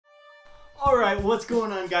Alright, what's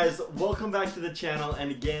going on, guys? Welcome back to the channel, and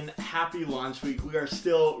again, happy launch week. We are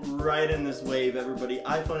still right in this wave, everybody.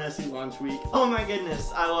 iPhone SE launch week. Oh my goodness,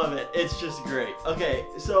 I love it. It's just great. Okay,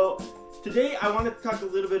 so today I wanted to talk a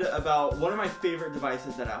little bit about one of my favorite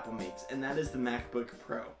devices that Apple makes, and that is the MacBook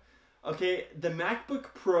Pro. Okay, the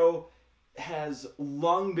MacBook Pro has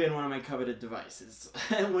long been one of my coveted devices.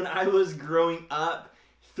 When I was growing up,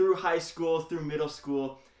 through high school, through middle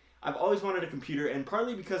school, I've always wanted a computer, and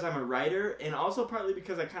partly because I'm a writer, and also partly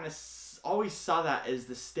because I kind of always saw that as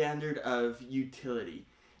the standard of utility.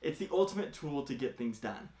 It's the ultimate tool to get things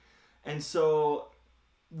done. And so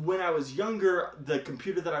when I was younger, the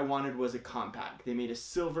computer that I wanted was a compact. They made a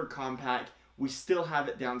silver compact. We still have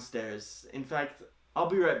it downstairs. In fact,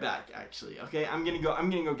 I'll be right back, actually. Okay, I'm gonna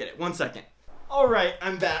go get it. 1 second. All right,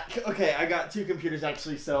 I'm back. Okay, I got two computers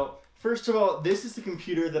actually. So first of all, this is the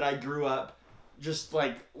computer that I grew up just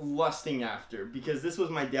like lusting after, because this was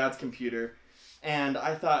my dad's computer, and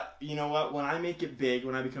I thought, you know what, when I make it big,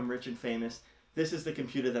 when I become rich and famous, this is the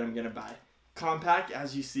computer that I'm gonna buy. Compact,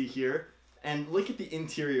 as you see here, and look at the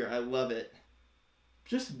interior. I love it.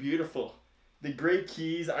 Just beautiful. The gray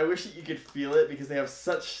keys, I wish that you could feel it because they have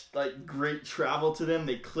such like great travel to them.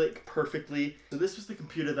 They click perfectly. So this was the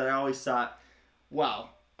computer that I always thought, wow,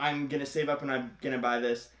 I'm gonna save up and I'm gonna buy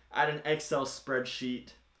this. I had an Excel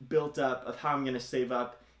spreadsheet built up of how I'm going to save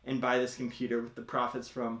up and buy this computer with the profits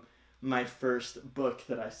from my first book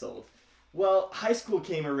that I sold. Well, high school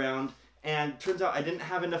came around, and turns out I didn't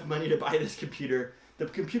have enough money to buy this computer. The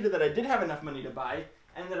computer that I did have enough money to buy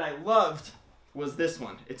and that I loved was this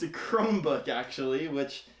one. It's a Chromebook, actually,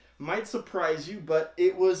 which might surprise you, but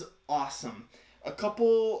it was awesome. A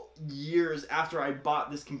couple years after I bought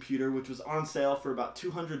this computer, which was on sale for about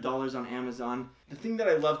 $200 on Amazon, the thing that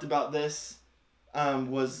I loved about this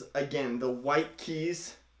was, again, the white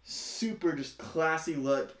keys, super just classy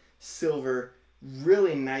look, silver,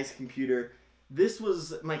 really nice computer. This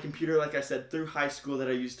was my computer, like I said, through high school that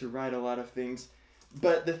I used to write a lot of things.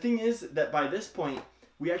 But the thing is that by this point,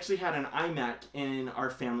 we actually had an iMac in our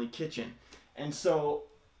family kitchen. And so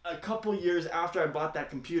a couple years after I bought that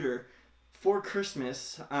computer, for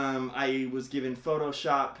Christmas, I was given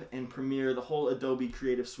Photoshop and Premiere, the whole Adobe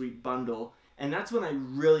Creative Suite bundle. And that's when I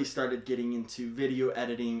really started getting into video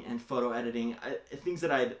editing and photo editing, things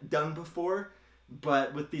that I had done before,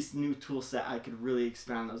 but with this new tool set, I could really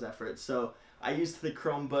expand those efforts. So I used the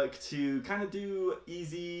Chromebook to kind of do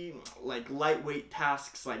easy, like lightweight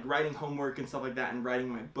tasks, like writing homework and stuff like that, and writing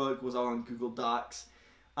my book was all on Google Docs.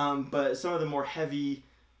 But some of the more heavy,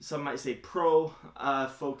 some might say pro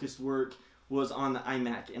focused work was on the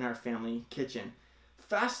iMac in our family kitchen.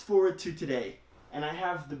 Fast forward to today, and I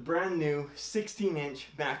have the brand new 16-inch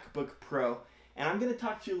MacBook Pro, and I'm going to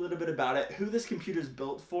talk to you a little bit about it, who this computer is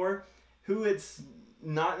built for, who it's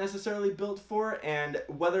not necessarily built for, and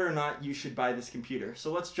whether or not you should buy this computer.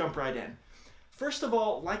 So let's jump right in. First of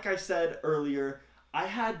all, like I said earlier, I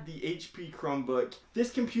had the HP Chromebook.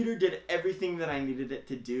 This computer did everything that I needed it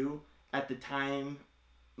to do at the time,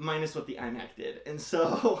 minus what the iMac did. And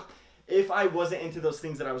so if I wasn't into those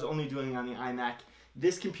things that I was only doing on the iMac,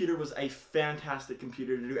 this computer was a fantastic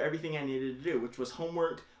computer to do everything I needed to do, which was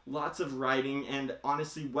homework, lots of writing, and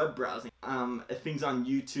honestly web browsing. Things on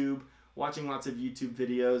YouTube, watching lots of YouTube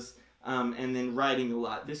videos, and then writing a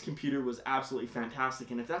lot. This computer was absolutely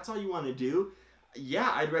fantastic, and if that's all you want to do, yeah,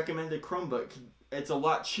 I'd recommend a Chromebook. It's a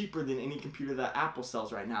lot cheaper than any computer that Apple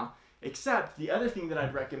sells right now. Except the other thing that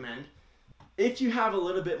I'd recommend, if you have a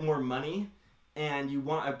little bit more money and you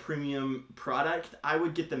want a premium product, I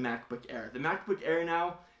would get the MacBook Air. The MacBook Air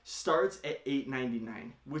now starts at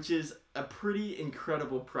 $899, which is a pretty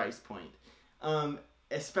incredible price point.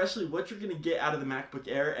 Especially what you're going to get out of the MacBook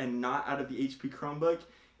Air and not out of the HP Chromebook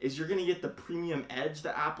is you're going to get the premium edge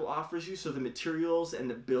that Apple offers you, so the materials and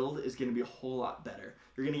the build is going to be a whole lot better.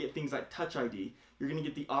 You're going to get things like Touch ID. You're going to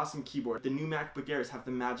get the awesome keyboard. The new MacBook Airs have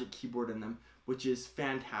the Magic Keyboard in them, which is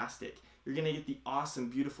fantastic. You're going to get the awesome,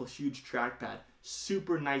 beautiful, huge trackpad.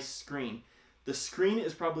 Super nice screen. The screen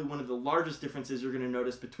is probably one of the largest differences you're going to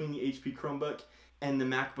notice between the HP Chromebook and the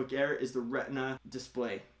MacBook Air is the Retina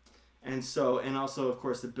display. And also, of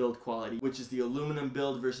course, the build quality, which is the aluminum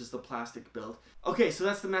build versus the plastic build. Okay, so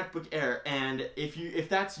that's the MacBook Air, and if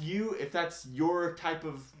that's your type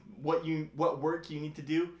of what work you need to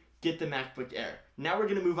do, get the MacBook Air. Now we're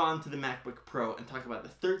going to move on to the MacBook Pro and talk about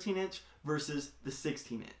the 13-inch versus the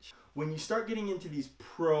 16-inch. When you start getting into these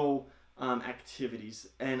pro activities,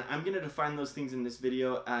 and I'm going to define those things in this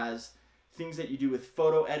video as things that you do with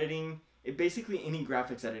photo editing, basically any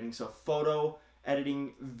graphics editing, so photo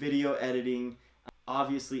editing, video editing,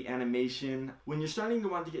 obviously animation. When you're starting to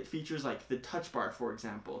want to get features like the touch bar, for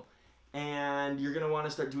example, and you're going to want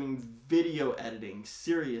to start doing video editing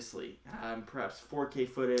seriously, perhaps 4K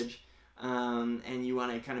footage, and you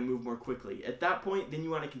want to kind of move more quickly. At that point, then you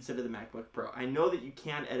want to consider the MacBook Pro. I know that you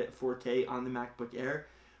can edit 4K on the MacBook Air,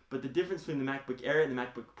 but the difference between the MacBook Air and the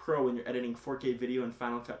MacBook Pro when you're editing 4K video in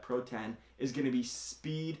Final Cut Pro 10 is going to be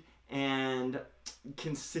speed and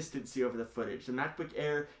consistency over the footage. The MacBook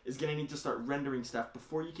Air is going to need to start rendering stuff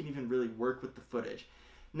before you can even really work with the footage.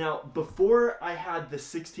 Now, before I had the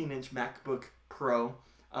 16-inch MacBook Pro,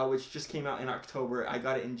 which just came out in October, I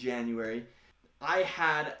got it in January, I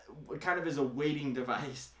had, kind of as a waiting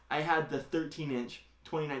device, I had the 13-inch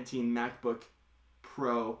 2019 MacBook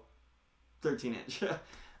Pro 13-inch.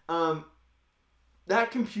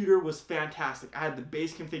 That computer was fantastic. I had the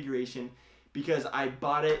base configuration because I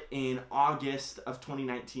bought it in August of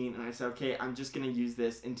 2019, and I said, okay, I'm just going to use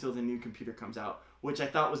this until the new computer comes out, which I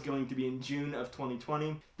thought was going to be in June of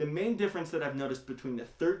 2020. The main difference that I've noticed between the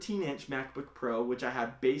 13-inch MacBook Pro, which I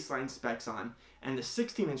have baseline specs on, and the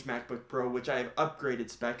 16-inch MacBook Pro, which I have upgraded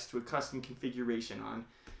specs to a custom configuration on,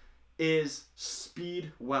 is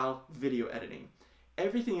speed while video editing.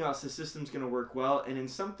 Everything else, the system's going to work well, and in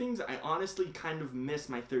some things, I honestly kind of miss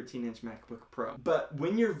my 13-inch MacBook Pro. But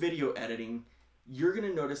when you're video editing, you're going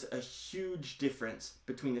to notice a huge difference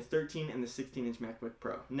between the 13 and the 16-inch MacBook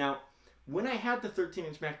Pro. Now, when I had the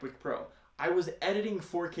 13-inch MacBook Pro, I was editing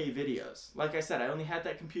 4K videos. Like I said, I only had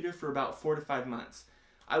that computer for about 4 to 5 months.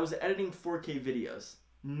 I was editing 4K videos,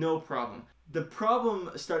 no problem. The problem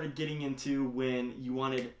started getting into when you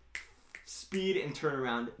wanted speed and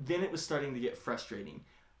turnaround, then it was starting to get frustrating.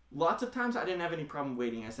 Lots of times I didn't have any problem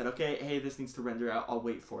waiting. I said, okay, hey, this needs to render out, I'll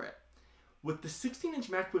wait for it. With the 16-inch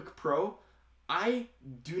MacBook Pro, I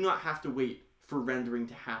do not have to wait for rendering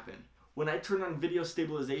to happen. When I turn on video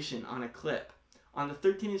stabilization on a clip, on the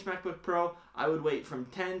 13-inch MacBook Pro, I would wait from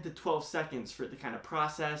 10 to 12 seconds for it to kind of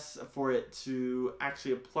process, for it to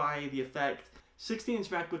actually apply the effect. 16-inch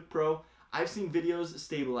MacBook Pro, I've seen videos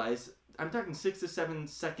stabilize, I'm talking 6 to 7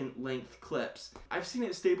 second length clips. I've seen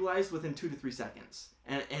it stabilize within 2 to 3 seconds.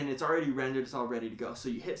 And it's already rendered, it's all ready to go. So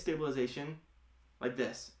you hit stabilization like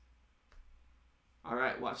this.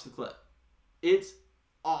 Alright, watch the clip. It's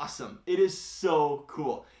awesome. It is so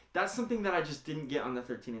cool. That's something that I just didn't get on the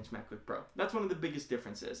 13-inch MacBook Pro. That's one of the biggest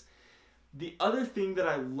differences. The other thing that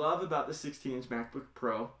I love about the 16-inch MacBook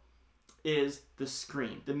Pro is the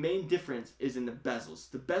screen. The main difference is in the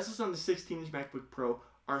bezels. The bezels on the 16-inch MacBook Pro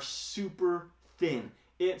are super thin.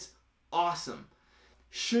 It's awesome.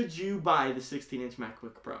 Should you buy the 16-inch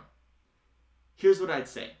MacBook Pro? Here's what I'd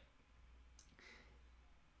say.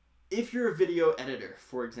 If you're a video editor,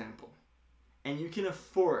 for example, and you can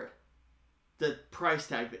afford the price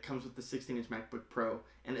tag that comes with the 16-inch MacBook Pro,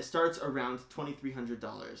 and it starts around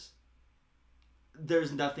 $2,300,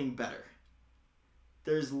 there's nothing better.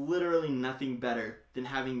 There's literally nothing better than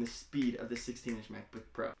having the speed of the 16-inch MacBook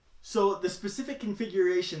Pro. So the specific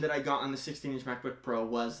configuration that I got on the 16-inch MacBook Pro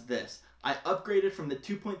was this. I upgraded from the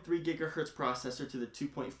 2.3 gigahertz processor to the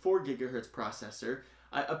 2.4 gigahertz processor.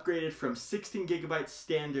 I upgraded from 16 gigabytes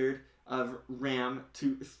standard of RAM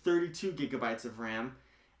to 32 gigabytes of RAM.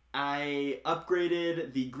 I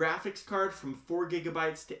upgraded the graphics card from 4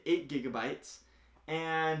 gigabytes to 8 gigabytes.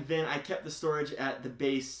 And then I kept the storage at the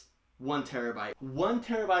base 1 terabyte. 1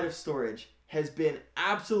 terabyte of storage has been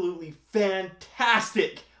absolutely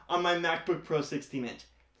fantastic on my MacBook Pro 16-inch.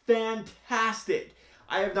 Fantastic!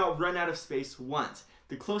 I have not run out of space once.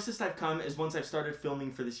 The closest I've come is once I've started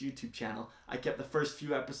filming for this YouTube channel. I kept the first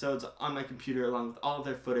few episodes on my computer along with all of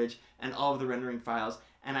their footage and all of the rendering files,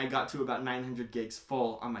 and I got to about 900 gigs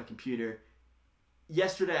full on my computer.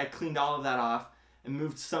 Yesterday I cleaned all of that off and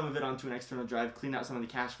moved some of it onto an external drive, cleaned out some of the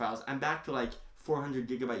cache files. I'm back to like 400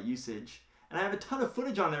 gigabyte usage, and I have a ton of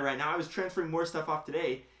footage on there right now. I was transferring more stuff off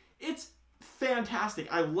today. It's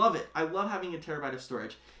fantastic. I love it. I love having a terabyte of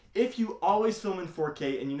storage. If you always film in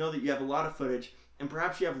 4K and you know that you have a lot of footage and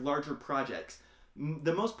perhaps you have larger projects,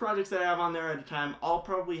 the most projects that I have on there at a time, I'll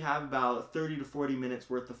probably have about 30 to 40 minutes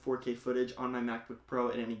worth of 4K footage on my MacBook Pro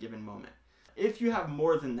at any given moment. If you have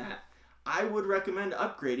more than that, I would recommend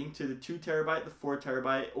upgrading to the 2 terabyte, the 4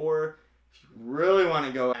 terabyte, or if you really want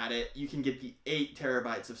to go at it, you can get the 8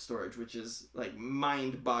 terabytes of storage, which is like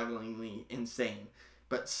mind-bogglingly insane.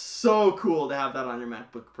 But so cool to have that on your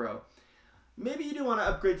MacBook Pro. Maybe you do want to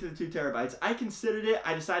upgrade to the 2 terabytes. I considered it.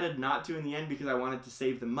 I decided not to in the end because I wanted to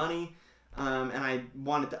save the money. And I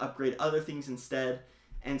wanted to upgrade other things instead.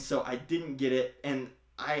 And so I didn't get it. And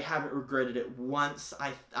I haven't regretted it once.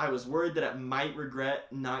 I was worried that I might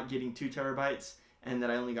regret not getting 2 terabytes and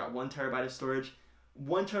that I only got 1 terabyte of storage.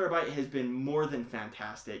 1 terabyte has been more than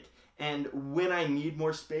fantastic. And when I need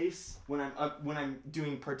more space, when I'm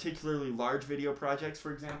doing particularly large video projects,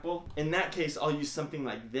 for example, in that case, I'll use something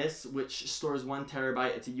like this, which stores 1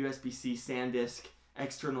 terabyte. It's a USB-C SanDisk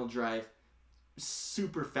external drive.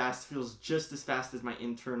 Super fast, feels just as fast as my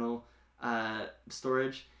internal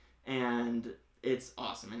storage, and it's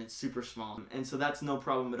awesome, and it's super small. And so that's no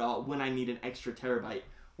problem at all when I need an extra terabyte.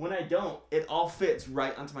 When I don't, it all fits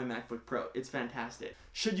right onto my MacBook Pro. It's fantastic.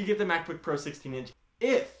 Should you get the MacBook Pro 16-inch?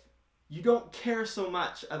 If you don't care so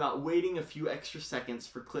much about waiting a few extra seconds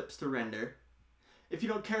for clips to render, if you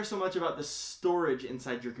don't care so much about the storage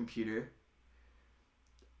inside your computer,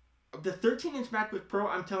 the 13-inch MacBook Pro,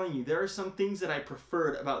 I'm telling you, there are some things that I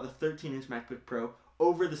preferred about the 13-inch MacBook Pro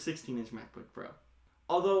over the 16-inch MacBook Pro.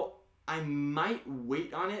 Although I might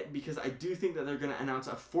wait on it because I do think that they're going to announce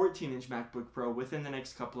a 14-inch MacBook Pro within the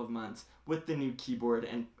next couple of months with the new keyboard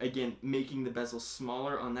and, again, making the bezel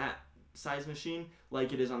smaller on that size machine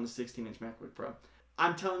like it is on the 16-inch MacBook Pro.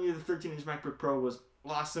 I'm telling you, the 13-inch MacBook Pro was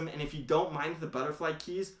awesome, and if you don't mind the butterfly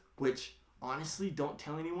keys, which honestly, don't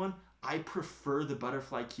tell anyone, I prefer the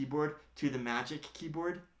butterfly keyboard to the Magic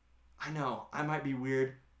keyboard. I know, I might be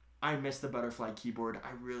weird. I miss the butterfly keyboard. I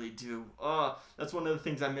really do. Oh, that's one of the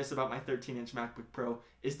things I miss about my 13-inch MacBook Pro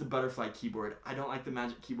is the butterfly keyboard. I don't like the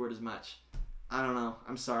Magic keyboard as much. I don't know.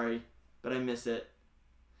 I'm sorry, but I miss it.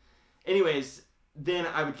 Anyways, then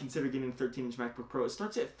I would consider getting a 13-inch MacBook Pro. It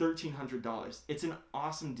starts at $1,300. It's an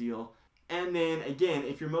awesome deal. And then, again,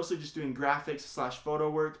 if you're mostly just doing graphics / photo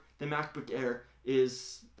work, the MacBook Air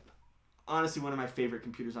is honestly one of my favorite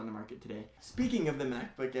computers on the market today. Speaking of the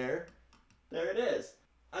MacBook Air, there it is.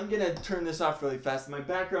 I'm going to turn this off really fast. My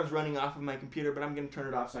background's running off of my computer, but I'm going to turn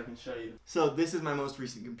it off so I can show you. So this is my most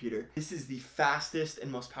recent computer. This is the fastest and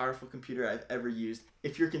most powerful computer I've ever used.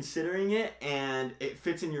 If you're considering it and it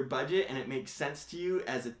fits in your budget and it makes sense to you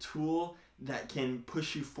as a tool that can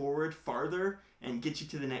push you forward farther and get you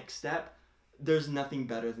to the next step, there's nothing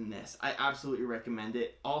better than this. I absolutely recommend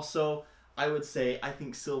it. Also, I would say I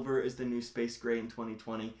think silver is the new space gray in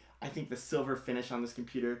 2020. I think the silver finish on this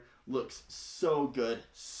computer looks so good,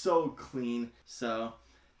 so clean. So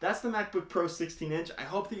that's the MacBook Pro 16-inch. I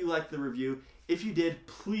hope that you liked the review. If you did,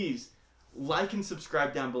 please like and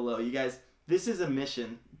subscribe down below. You guys, this is a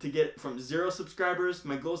mission to get from 0 subscribers.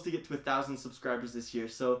 My goal is to get to 1,000 subscribers this year.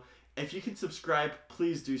 So if you can subscribe,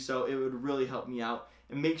 please do so. It would really help me out.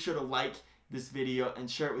 And make sure to like this video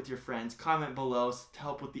and share it with your friends. Comment below to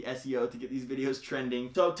help with the SEO to get these videos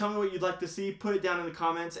trending. So tell me what you'd like to see, put it down in the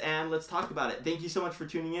comments, and let's talk about it. Thank you so much for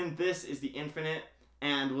tuning in. This is The Infinite,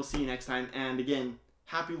 and we'll see you next time. And again,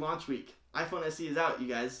 happy launch week. iPhone SE is out, you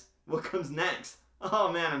guys. What comes next?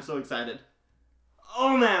 Oh man, I'm so excited.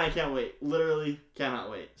 Oh man, I can't wait. Literally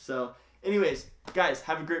cannot wait. So anyways, guys,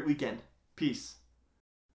 have a great weekend. Peace.